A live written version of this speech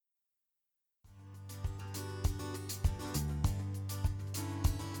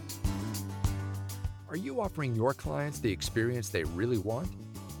Are you offering your clients the experience they really want?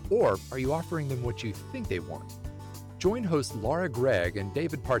 Or are you offering them what you think they want? Join hosts Laura Gregg and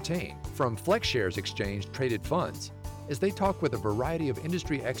David Partain from FlexShares Exchange Traded Funds as they talk with a variety of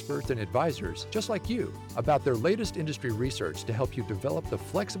industry experts and advisors just like you about their latest industry research to help you develop the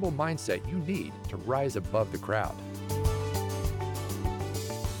flexible mindset you need to rise above the crowd.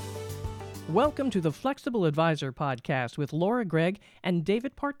 Welcome to the Flexible Advisor Podcast with Laura Gregg and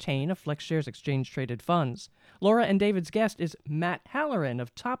David Partain of FlexShares Exchange Traded Funds. Laura and David's guest is Matt Halloran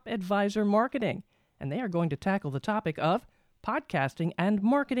of Top Advisor Marketing, and they are going to tackle the topic of podcasting and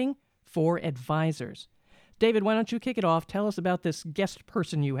marketing for advisors. David, why don't you kick it off? Tell us about this guest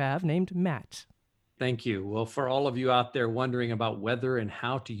person you have named Matt. Thank you. Well, for all of you out there wondering about whether and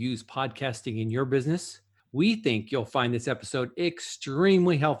how to use podcasting in your business, we think you'll find this episode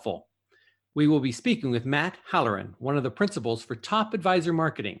extremely helpful. We will be speaking with Matt Halloran, one of the principals for Top Advisor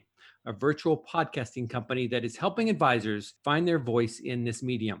Marketing, a virtual podcasting company that is helping advisors find their voice in this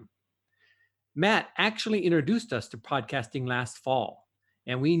medium. Matt actually introduced us to podcasting last fall,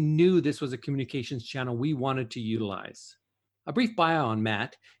 and we knew this was a communications channel we wanted to utilize. A brief bio on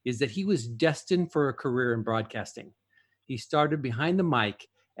Matt is that he was destined for a career in broadcasting. He started behind the mic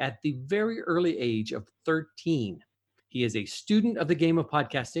at the very early age of 13. He is a student of the game of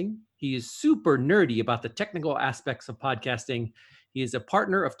podcasting. He is super nerdy about the technical aspects of podcasting. He is a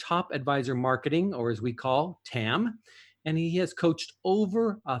partner of Top Advisor Marketing, or as we call TAM, and he has coached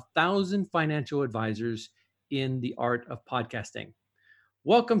over 1,000 financial advisors in the art of podcasting.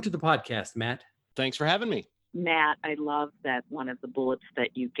 Welcome to the podcast, Matt. Thanks for having me. Matt, I love that one of the bullets that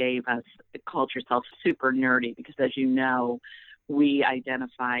you gave us, it called yourself super nerdy, because as you know, we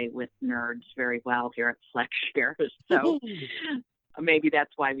identify with nerds very well here at FlexShares. So maybe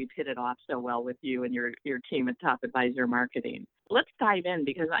that's why we've hit it off so well with you and your team at Top Advisor Marketing. Let's dive in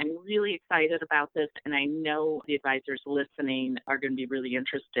because I'm really excited about this, and I know the advisors listening are going to be really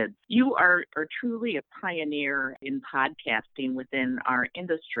interested. You are truly a pioneer in podcasting within our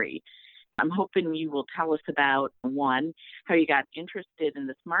industry. I'm hoping you will tell us about, one, how you got interested in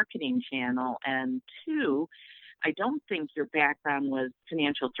this marketing channel, and two, I don't think your background was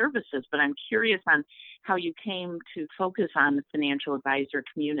financial services, but I'm curious on how you came to focus on the financial advisor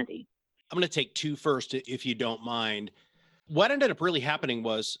community. I'm going to take two first, if you don't mind. What ended up really happening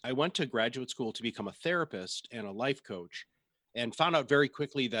was I went to graduate school to become a therapist and a life coach, and found out very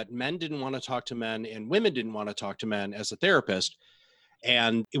quickly that men didn't want to talk to men and women didn't want to talk to men as a therapist.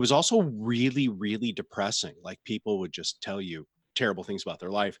 And it was also really, really depressing. Like, people would just tell you terrible things about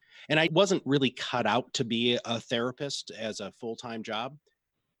their life. And I wasn't really cut out to be a therapist as a full-time job.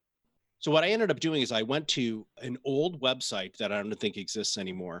 So what I ended up doing is I went to an old website that I don't think exists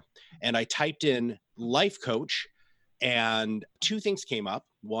anymore. And I typed in life coach, and two things came up.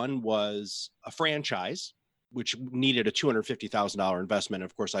 One was a franchise, which needed a $250,000 investment.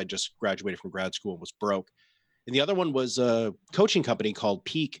 Of course, I just graduated from grad school and was broke. And the other one was a coaching company called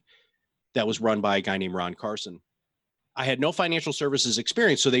Peak that was run by a guy named Ron Carson. I had no financial services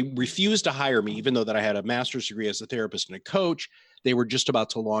experience, so they refused to hire me, even though that I had a master's degree as a therapist and a coach. They were just about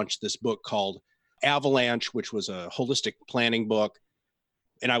to launch this book called Avalanche, which was a holistic planning book,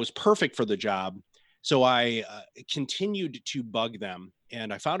 and I was perfect for the job. So I continued to bug them,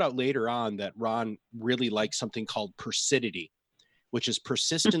 and I found out later on that Ron really liked something called persidity, which is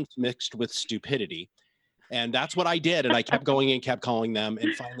persistence mixed with stupidity. And that's what I did, and I kept going and kept calling them,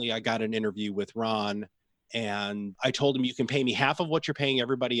 and finally I got an interview with Ron. And I told him, you can pay me half of what you're paying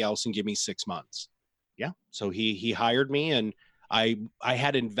everybody else and give me 6 months. Yeah. So he hired me, and I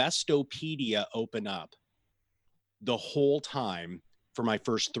had Investopedia open up the whole time for my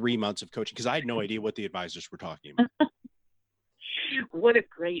first 3 months of coaching, because I had no idea what the advisors were talking about. What a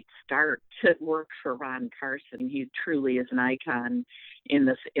great start to work for Ron Carson. He truly is an icon in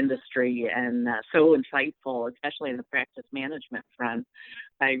this industry and so insightful, especially in the practice management front.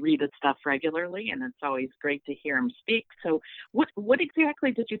 I read his stuff regularly, and it's always great to hear him speak. So what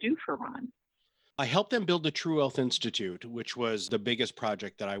exactly did you do for Ron? I helped them build the True Wealth Institute, which was the biggest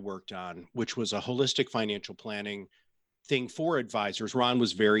project that I worked on, which was a holistic financial planning thing for advisors. Ron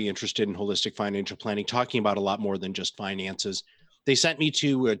was very interested in holistic financial planning, talking about a lot more than just finances. They sent me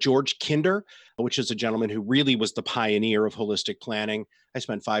to George Kinder, which is a gentleman who really was the pioneer of holistic planning. I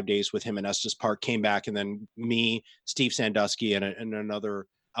spent 5 days with him in Estes Park, came back, and then me, Steve Sandusky, and another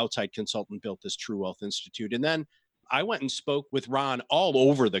outside consultant built this True Wealth Institute. And then I went and spoke with Ron all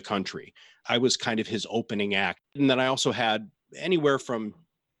over the country. I was kind of his opening act. And then I also had anywhere from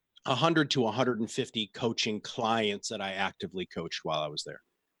 100 to 150 coaching clients that I actively coached while I was there.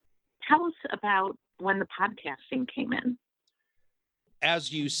 Tell us about when the podcasting came in.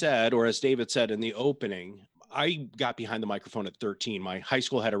 as you said, or as David said in the opening, I got behind the microphone at 13. My high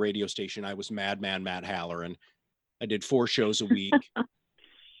school had a radio station. I was Madman Matt Halloran. I did 4 shows a week.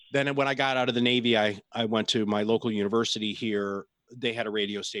 Then when I got out of the Navy, I went to my local university here. They had a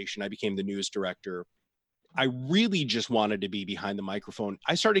radio station. I became the news director. I really just wanted to be behind the microphone.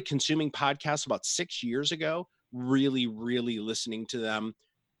 I started consuming podcasts about 6 years ago, really, really listening to them.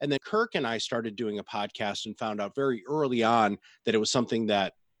 And then Kirk and I started doing a podcast and found out very early on that it was something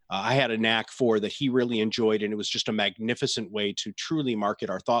that I had a knack for, that he really enjoyed. And it was just a magnificent way to truly market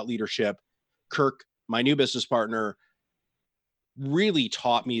our thought leadership. Kirk, my new business partner, really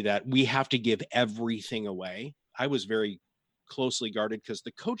taught me that we have to give everything away. I was very closely guarded because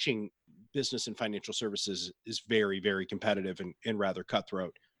the coaching business and financial services is very, very competitive and rather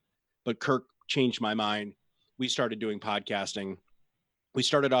cutthroat. But Kirk changed my mind. We started doing podcasting. We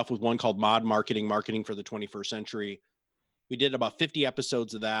started off with one called Mod Marketing, Marketing for the 21st Century. We did about 50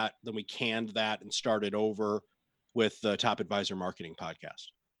 episodes of that. Then we canned that and started over with the Top Advisor Marketing Podcast.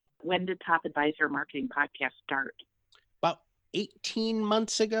 When did Top Advisor Marketing Podcast start? About 18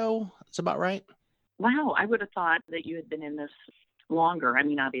 months ago. That's about right. Wow, I would have thought that you had been in this longer. I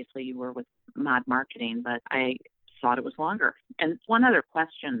mean, obviously you were with Mod Marketing, but I thought it was longer. And one other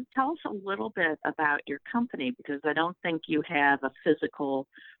question, tell us a little bit about your company, because I don't think you have a physical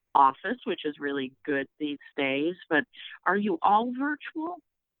office, which is really good these days, but are you all virtual?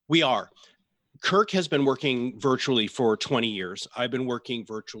 We are. Kirk has been working virtually for 20 years. I've been working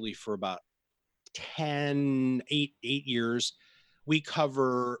virtually for about 8 years. We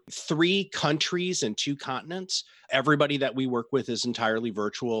cover 3 countries and 2 continents. Everybody that we work with is entirely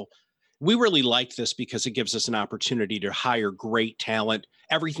virtual. We really like this because it gives us an opportunity to hire great talent.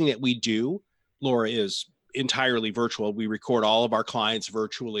 Everything that we do, Laura, is entirely virtual. We record all of our clients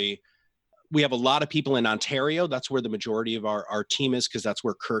virtually. We have a lot of people in Ontario. That's where the majority of our team is, because that's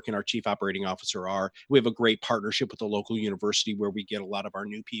where Kirk and our chief operating officer are. We have a great partnership with the local university where we get a lot of our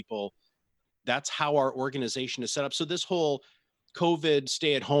new people. That's how our organization is set up. So this whole COVID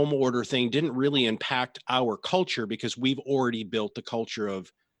stay-at-home order thing didn't really impact our culture, because we've already built the culture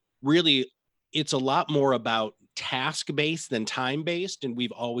of, really, it's a lot more about task-based than time-based. And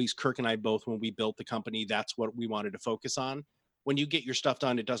we've always, Kirk and I both, when we built the company, that's what we wanted to focus on. When you get your stuff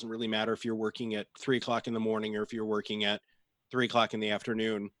done, it doesn't really matter if you're working at 3:00 in the morning or if you're working at 3:00 in the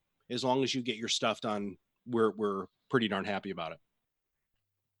afternoon. As long as you get your stuff done, we're pretty darn happy about it.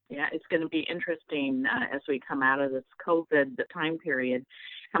 Yeah, it's going to be interesting as we come out of this COVID time period,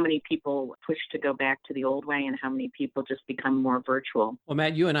 how many people push to go back to the old way and how many people just become more virtual. Well,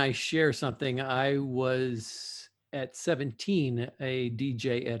 Matt, you and I share something. I was at 17 a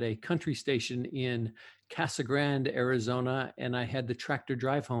DJ at a country station in Casa Grande, Arizona, and I had the tractor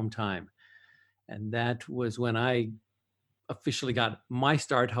drive home time. And that was when I officially got my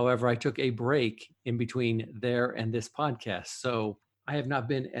start. However, I took a break in between there and this podcast. So I have not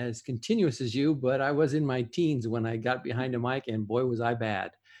been as continuous as you, but I was in my teens when I got behind a mic, and boy, was I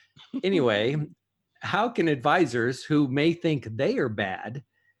bad. Anyway, how can advisors who may think they are bad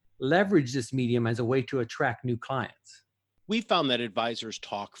leverage this medium as a way to attract new clients? We found that advisors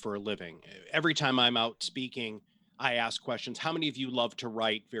talk for a living. Every time I'm out speaking, I ask questions. How many of you love to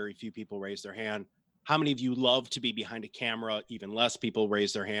write? Very few people raise their hand. How many of you love to be behind a camera? Even less people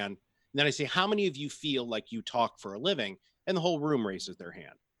raise their hand. And then I say, how many of you feel like you talk for a living? And the whole room raises their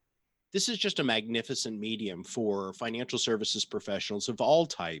hand. This is just a magnificent medium for financial services professionals of all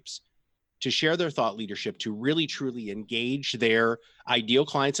types to share their thought leadership, to really truly engage their ideal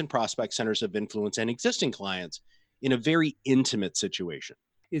clients and prospect centers of influence and existing clients in a very intimate situation.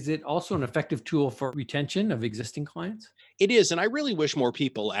 Is it also an effective tool for retention of existing clients? It is. And I really wish more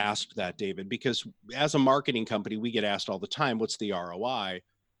people asked that, David, because as a marketing company, we get asked all the time, what's the ROI?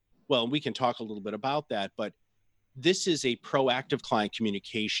 Well, we can talk a little bit about that, but this is a proactive client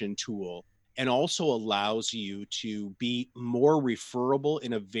communication tool and also allows you to be more referable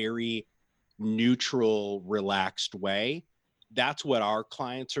in a very neutral, relaxed way. That's what our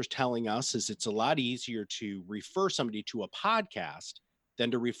clients are telling us, is it's a lot easier to refer somebody to a podcast than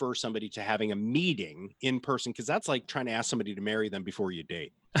to refer somebody to having a meeting in person, because that's like trying to ask somebody to marry them before you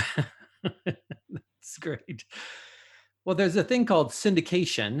date. That's great. Well, there's a thing called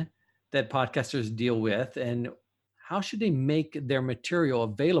syndication that podcasters deal with, and how should they make their material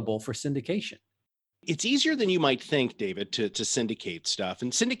available for syndication? It's easier than you might think, David, to syndicate stuff.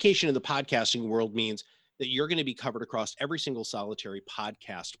 And syndication in the podcasting world means that you're going to be covered across every single solitary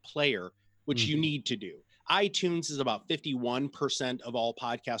podcast player, which you need to do. iTunes is about 51% of all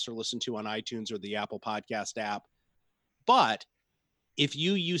podcasts are listened to on iTunes or the Apple Podcast app. But if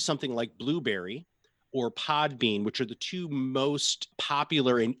you use something like Blueberry or Podbean, which are the two most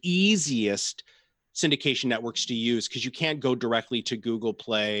popular and easiest syndication networks to use, because you can't go directly to Google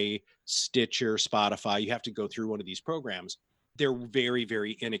Play, Stitcher, Spotify. You have to go through one of these programs. They're very,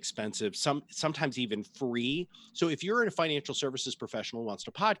 very inexpensive, sometimes even free. So if you're a financial services professional who wants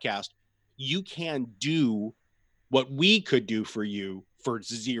to podcast, you can do what we could do for you for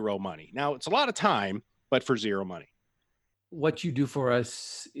zero money. Now, it's a lot of time, but for zero money. What you do for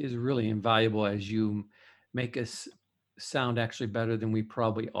us is really invaluable, as you make us sound actually better than we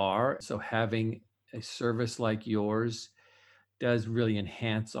probably are. So having a service like yours does really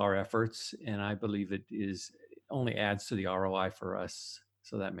enhance our efforts, and I believe it only adds to the ROI for us.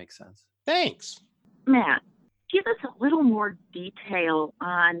 So that makes sense. Thanks. Matt, give us a little more detail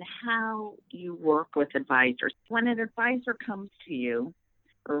on how you work with advisors. When an advisor comes to you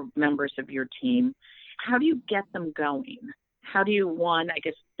or members of your team, how do you get them going? How do you, one, I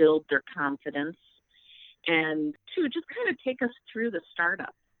guess, build their confidence? And two, just kind of take us through the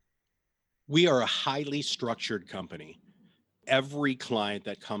startup. We are a highly structured company. Every client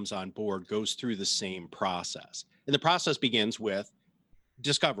that comes on board goes through the same process. And the process begins with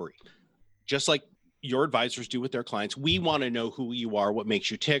discovery. Just like your advisors do with their clients, we want to know who you are, what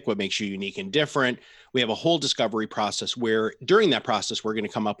makes you tick, what makes you unique and different. We have a whole discovery process where during that process, we're going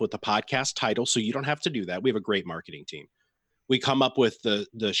to come up with a podcast title. So you don't have to do that. We have a great marketing team. We come up with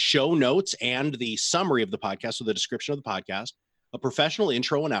the show notes and the summary of the podcast, so the description of the podcast, a professional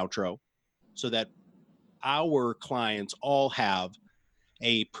intro and outro, so that our clients all have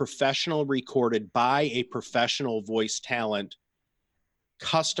a professional recorded by a professional voice talent,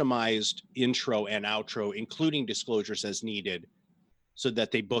 customized intro and outro, including disclosures as needed, so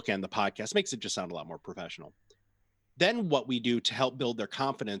that they bookend the podcast. Makes it just sound a lot more professional. Then what we do to help build their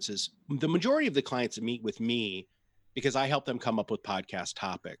confidence is the majority of the clients that meet with me, because I help them come up with podcast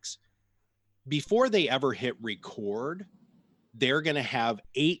topics, before they ever hit record, they're going to have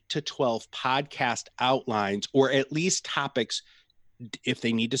 8 to 12 podcast outlines, or at least topics if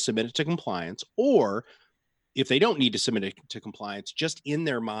they need to submit it to compliance, or if they don't need to submit it to compliance, just in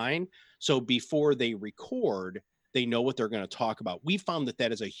their mind. So before they record, they know what they're going to talk about. We found that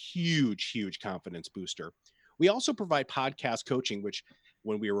that is a huge, huge confidence booster. We also provide podcast coaching, which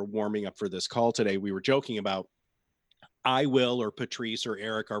when we were warming up for this call today, we were joking about. I will, or Patrice or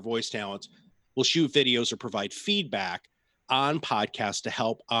Eric, our voice talents, will shoot videos or provide feedback on podcasts to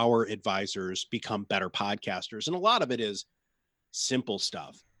help our advisors become better podcasters. And a lot of it is simple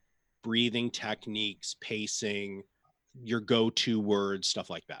stuff: breathing techniques, pacing, your go-to words, stuff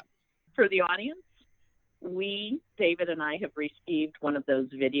like that. For the audience, David and I have received one of those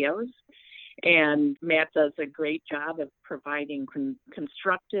videos, and Matt does a great job of providing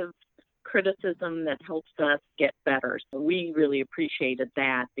constructive criticism that helps us get better. So we really appreciated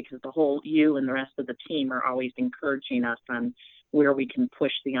that, because you and the rest of the team are always encouraging us on where we can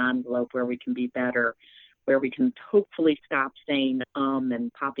push the envelope, where we can be better, where we can hopefully stop saying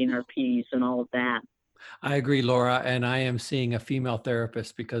and popping our P's and all of that. I agree, Laura, and I am seeing a female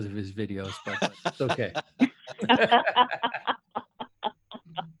therapist because of his videos, but it's okay.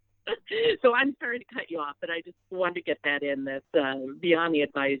 So I'm sorry to cut you off, but I just wanted to get that in, that beyond the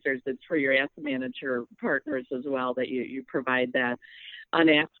advisors, it's for your asset manager partners as well, that you provide that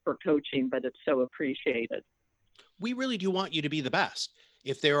unasked for coaching, but it's so appreciated. We really do want you to be the best.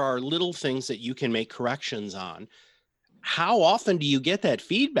 If there are little things that you can make corrections on, how often do you get that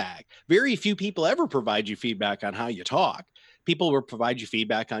feedback? Very few people ever provide you feedback on how you talk. People will provide you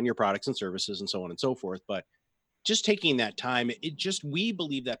feedback on your products and services and so on and so forth. But just taking that time, we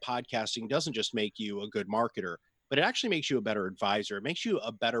believe that podcasting doesn't just make you a good marketer, but it actually makes you a better advisor. It makes you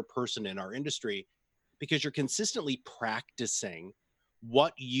a better person in our industry, because you're consistently practicing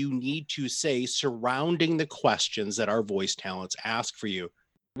what you need to say surrounding the questions that our voice talents ask for you.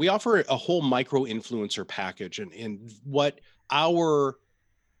 We offer a whole micro influencer package, and what our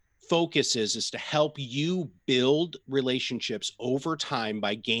focus is to help you build relationships over time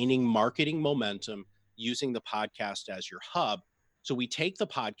by gaining marketing momentum using the podcast as your hub. So we take the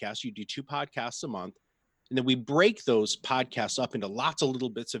podcast, you do 2 podcasts a month, and then we break those podcasts up into lots of little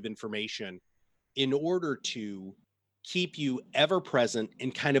bits of information in order to keep you ever present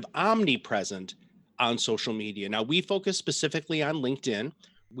and kind of omnipresent on social media. Now, we focus specifically on LinkedIn.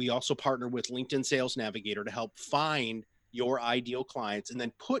 We also partner with LinkedIn Sales Navigator to help find your ideal clients and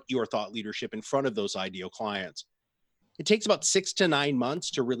then put your thought leadership in front of those ideal clients. It takes about 6 to 9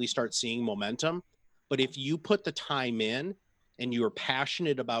 months to really start seeing momentum. But if you put the time in and you are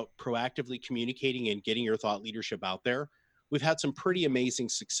passionate about proactively communicating and getting your thought leadership out there, we've had some pretty amazing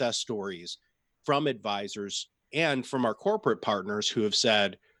success stories from advisors and from our corporate partners who have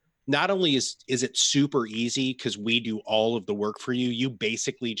said, Not only is it super easy because we do all of the work for you, you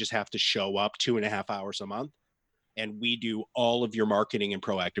basically just have to show up 2.5 hours a month, and we do all of your marketing and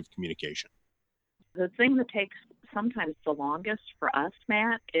proactive communication. The thing that takes sometimes the longest for us,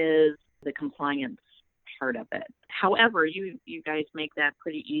 Matt, is the compliance part of it. However, you guys make that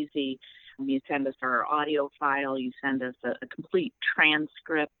pretty easy. You send us our audio file, you send us a complete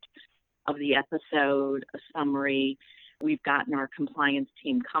transcript of the episode, a summary. We've gotten our compliance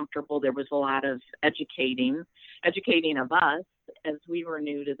team comfortable. There was a lot of educating of us as we were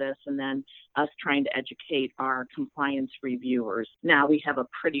new to this, and then us trying to educate our compliance reviewers. Now we have a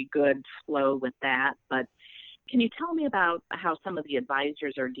pretty good flow with that, but can you tell me about how some of the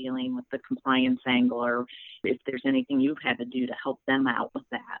advisors are dealing with the compliance angle, or if there's anything you've had to do to help them out with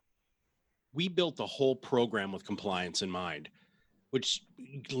that? We built the whole program with compliance in mind, which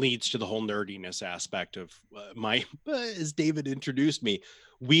leads to the whole nerdiness aspect of as David introduced me,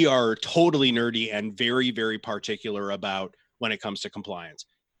 we are totally nerdy and very, very particular about when it comes to compliance.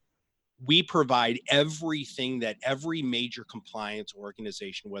 We provide everything that every major compliance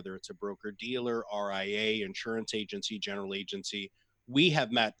organization, whether it's a broker dealer, RIA, insurance agency, general agency,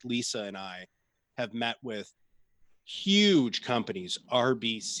 Lisa and I have met with huge companies,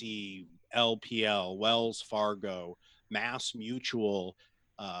 RBC, LPL, Wells Fargo, Mass Mutual,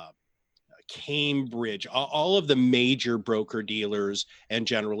 Cambridge, all of the major broker dealers and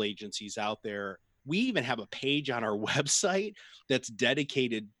general agencies out there. We even have a page on our website that's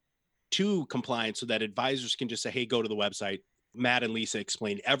dedicated to compliance so that advisors can just say, hey, go to the website. Matt and Lisa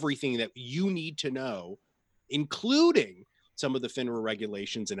explain everything that you need to know, including some of the FINRA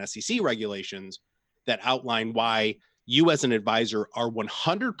regulations and SEC regulations that outline why you as an advisor are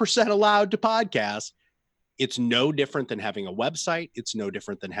 100% allowed to podcast. It's no different than having a website. It's no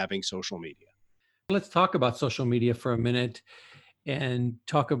different than having social media. Let's talk about social media for a minute and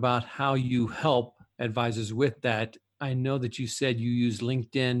talk about how you help advisors with that. I know that you said you use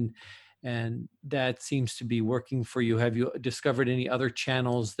LinkedIn, and that seems to be working for you. Have you discovered any other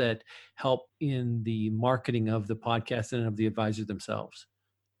channels that help in the marketing of the podcast and of the advisor themselves?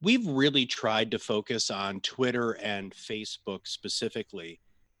 We've really tried to focus on Twitter and Facebook specifically,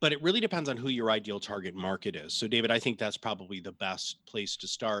 but it really depends on who your ideal target market is. So, David, I think that's probably the best place to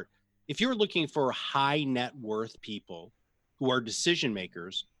start. If you're looking for high net worth people who are decision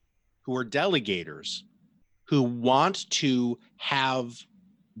makers, who are delegators, who want to have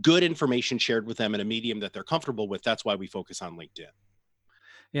good information shared with them in a medium that they're comfortable with, that's why we focus on LinkedIn.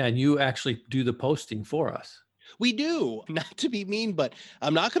 Yeah, and you actually do the posting for us. We do. Not to be mean, but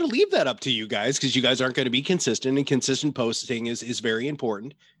I'm not going to leave that up to you guys because you guys aren't going to be consistent, and consistent posting is very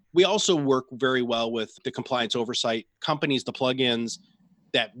important. We also work very well with the compliance oversight companies, the plugins,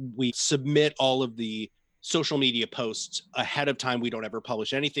 that we submit all of the social media posts ahead of time. We don't ever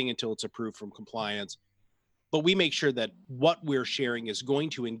publish anything until it's approved from compliance. But we make sure that what we're sharing is going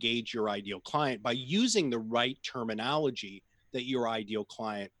to engage your ideal client by using the right terminology that your ideal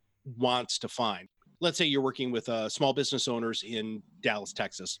client wants to find. Let's say you're working with small business owners in Dallas,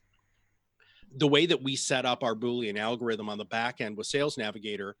 Texas. The way that we set up our Boolean algorithm on the back end with Sales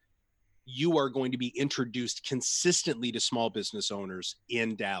Navigator, you are going to be introduced consistently to small business owners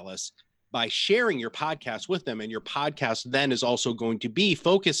in Dallas by sharing your podcast with them. And your podcast then is also going to be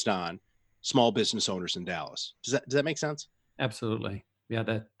focused on small business owners in Dallas. Does that make sense? Absolutely.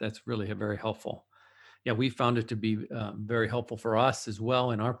 Yeah, that's really very helpful. Yeah, we found it to be very helpful for us as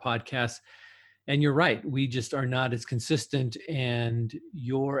well in our podcast. And you're right, we just are not as consistent, and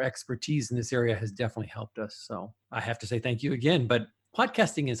your expertise in this area has definitely helped us. So I have to say thank you again. But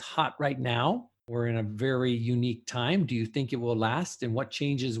podcasting is hot right now. We're in a very unique time. Do you think it will last? And what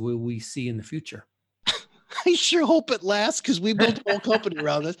changes will we see in the future? I sure hope it lasts because we built a whole company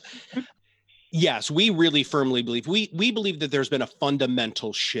around this. Yes, we really firmly believe. We believe that there's been a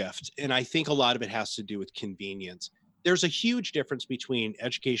fundamental shift, and I think a lot of it has to do with convenience. There's a huge difference between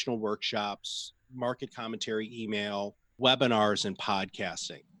educational workshops, market commentary, email, webinars, and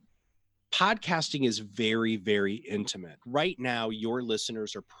podcasting. Podcasting is very, very intimate. Right now, your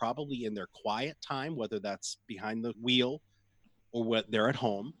listeners are probably in their quiet time, whether that's behind the wheel or what they're at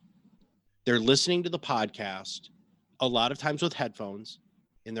home. They're listening to the podcast, a lot of times with headphones,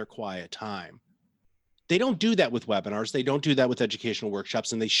 in their quiet time. They don't do that with webinars. They don't do that with educational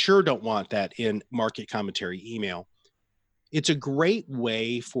workshops, and they sure don't want that in market commentary email. It's a great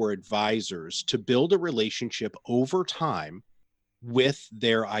way for advisors to build a relationship over time with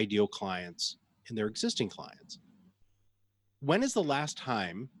their ideal clients and their existing clients. When is the last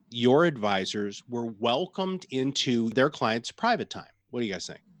time your advisors were welcomed into their clients' private time? What do you guys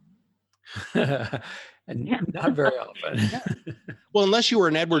think? And not very often. Well, unless you were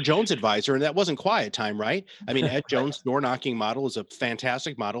an Edward Jones advisor, and that wasn't quiet time, right? I mean, Ed Jones' door knocking model is a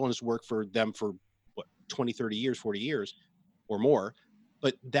fantastic model and has worked for them for what, 20, 30 years, 40 years or more.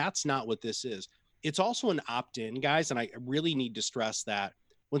 But that's not what this is. It's also an opt-in, guys. And I really need to stress that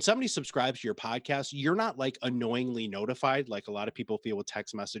when somebody subscribes to your podcast, you're not like annoyingly notified like a lot of people feel with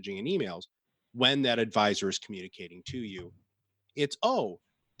text messaging and emails when that advisor is communicating to you. It's, oh,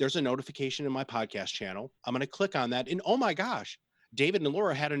 there's a notification in my podcast channel. I'm going to click on that. And oh my gosh, David and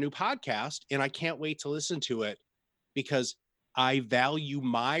Laura had a new podcast and I can't wait to listen to it because I value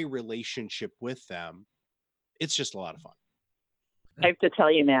my relationship with them. It's just a lot of fun. I have to tell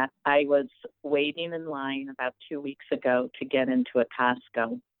you, Matt, I was waiting in line about 2 weeks ago to get into a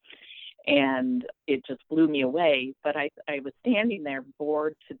Costco, and it just blew me away. But I was standing there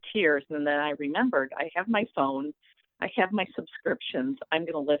bored to tears, and then I remembered I have my phone, I have my subscriptions, I'm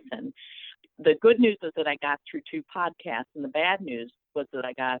going to listen. The good news is that I got through 2 podcasts, and the bad news was that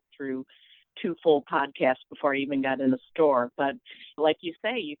I got through 2 full podcasts before I even got in the store. But like you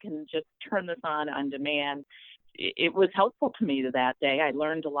say, you can just turn this on demand. It was helpful to me that day. I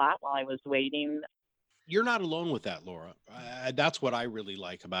learned a lot while I was waiting. You're not alone with that, Laura. That's what I really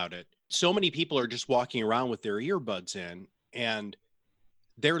like about it. So many people are just walking around with their earbuds in and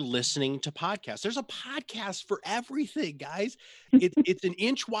they're listening to podcasts. There's a podcast for everything, guys. It's an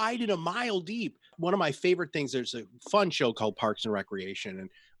inch wide and a mile deep. One of my favorite things, there's a fun show called Parks and Recreation. And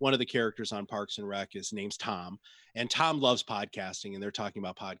one of the characters on Parks and Rec name's Tom. And Tom loves podcasting and they're talking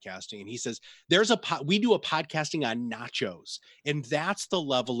about podcasting. And he says, we do a podcasting on nachos. And that's the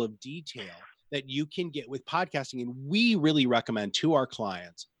level of detail that you can get with podcasting. And we really recommend to our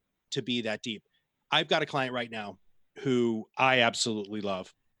clients to be that deep. I've got a client right now who I absolutely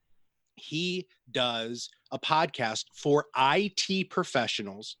love. He does a podcast for IT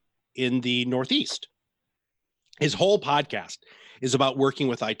professionals in the Northeast. His whole podcast is about working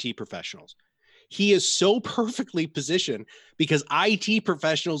with IT professionals. He is so perfectly positioned because IT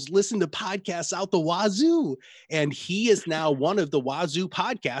professionals listen to podcasts out the wazoo. And he is now one of the wazoo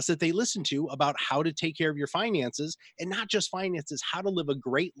podcasts that they listen to about how to take care of your finances, and not just finances, how to live a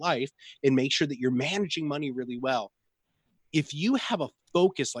great life and make sure that you're managing money really well. If you have a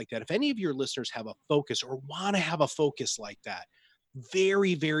focus like that, if any of your listeners have a focus or want to have a focus like that,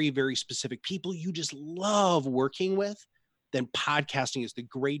 very, very, very specific people you just love working with, then podcasting is the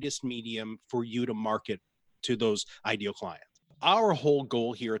greatest medium for you to market to those ideal clients. Our whole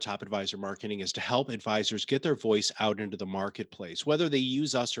goal here at Top Advisor Marketing is to help advisors get their voice out into the marketplace, whether they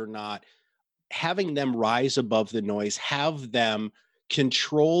use us or not, having them rise above the noise, have them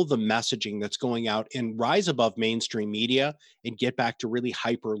control the messaging that's going out and rise above mainstream media and get back to really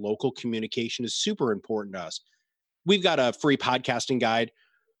hyper local communication is super important to us. We've got a free podcasting guide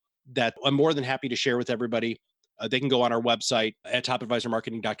that I'm more than happy to share with everybody. They can go on our website at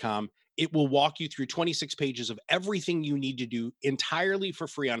topadvisormarketing.com. It will walk you through 26 pages of everything you need to do entirely for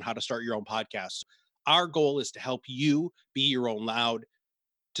free on how to start your own podcast. Our goal is to help you be your own loud,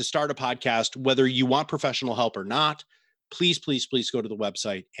 to start a podcast, whether you want professional help or not. Please, please, please go to the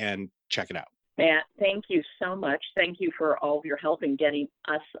website and check it out. Matt, thank you so much. Thank you for all of your help in getting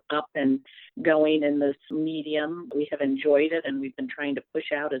us up and going in this medium. We have enjoyed it, and we've been trying to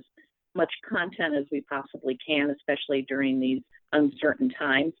push out as much content as we possibly can, especially during these uncertain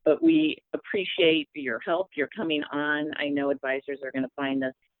times. But we appreciate your help. You're coming on. I know advisors are going to find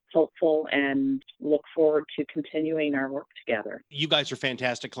this helpful and look forward to continuing our work together. You guys are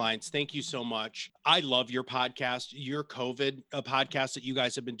fantastic clients. Thank you so much. I love your podcast. Your COVID podcasts that you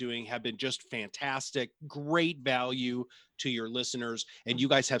guys have been doing have been just fantastic. Great value to your listeners. And you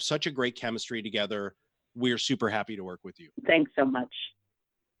guys have such a great chemistry together. We're super happy to work with you. Thanks so much.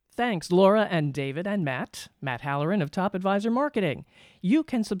 Thanks, Laura and David and Matt Halloran of Top Advisor Marketing. You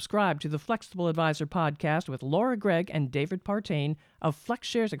can subscribe to the Flexible Advisor podcast with Laura Gregg and David Partain of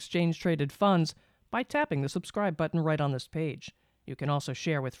FlexShares Exchange Traded Funds by tapping the subscribe button right on this page. You can also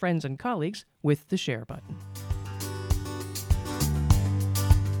share with friends and colleagues with the share button.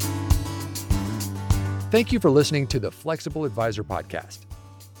 Thank you for listening to the Flexible Advisor podcast.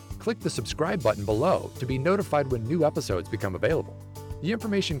 Click the subscribe button below to be notified when new episodes become available. The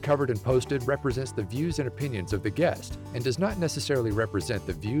information covered and posted represents the views and opinions of the guest and does not necessarily represent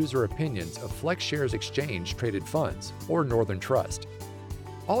the views or opinions of FlexShares Exchange Traded Funds or Northern Trust.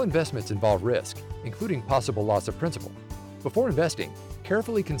 All investments involve risk, including possible loss of principal. Before investing,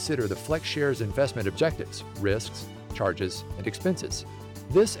 carefully consider the FlexShares investment objectives, risks, charges, and expenses.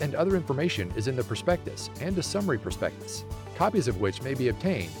 This and other information is in the prospectus and a summary prospectus, copies of which may be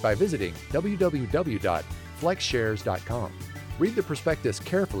obtained by visiting www.flexshares.com. Read the prospectus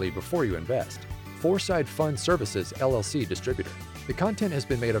carefully before you invest. Foreside Fund Services, LLC Distributor. The content has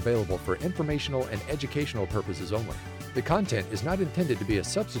been made available for informational and educational purposes only. The content is not intended to be a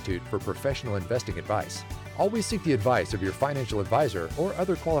substitute for professional investing advice. Always seek the advice of your financial advisor or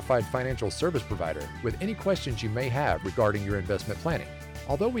other qualified financial service provider with any questions you may have regarding your investment planning.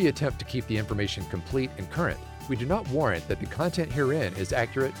 Although we attempt to keep the information complete and current, we do not warrant that the content herein is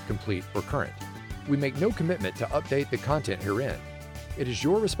accurate, complete, or current. We make no commitment to update the content herein. It is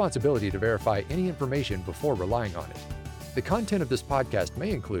your responsibility to verify any information before relying on it. The content of this podcast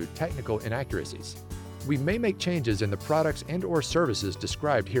may include technical inaccuracies. We may make changes in the products and/or services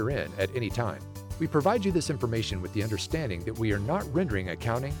described herein at any time. We provide you this information with the understanding that we are not rendering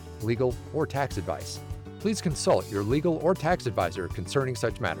accounting, legal, or tax advice. Please consult your legal or tax advisor concerning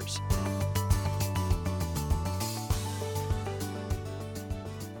such matters.